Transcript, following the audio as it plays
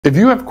If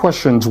you have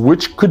questions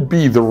which could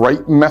be the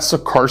right Mesa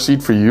car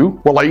seat for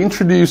you, well, I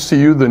introduce to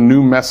you the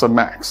new Mesa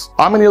Max.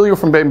 I'm Emilio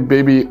from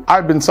UPPABaby.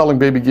 I've been selling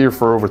baby gear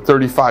for over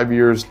 35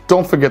 years.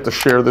 Don't forget to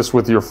share this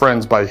with your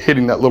friends by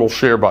hitting that little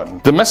share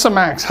button. The Mesa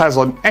Max has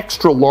an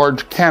extra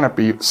large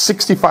canopy,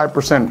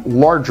 65%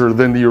 larger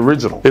than the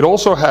original. It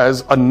also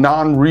has a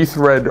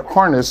non-rethread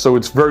harness, so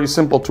it's very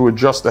simple to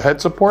adjust the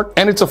head support.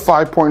 And it's a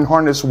 5-point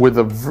harness with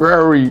a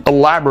very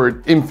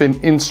elaborate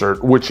infant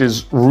insert, which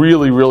is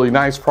really, really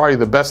nice. Probably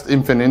the best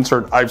infant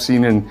insert I've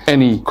seen in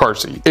any car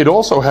seat. It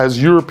also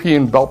has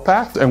European belt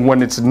path, and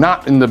when it's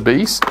not in the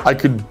base, I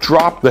could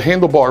drop the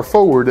handlebar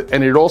forward,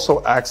 and it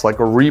also acts like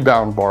a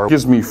rebound bar. It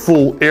gives me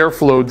full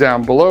airflow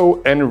down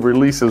below, and it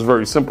releases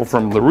very simple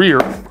from the rear.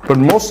 But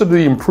most of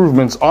the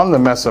improvements on the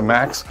Mesa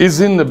Max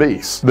is in the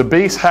base. The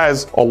base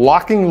has a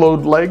locking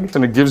load leg,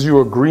 and it gives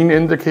you a green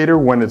indicator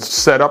when it's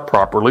set up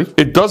properly.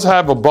 It does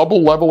have a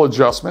bubble level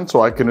adjustment,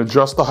 so I can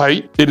adjust the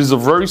height. It is a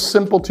very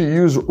simple to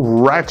use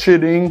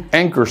ratcheting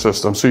anchor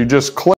system, so you just click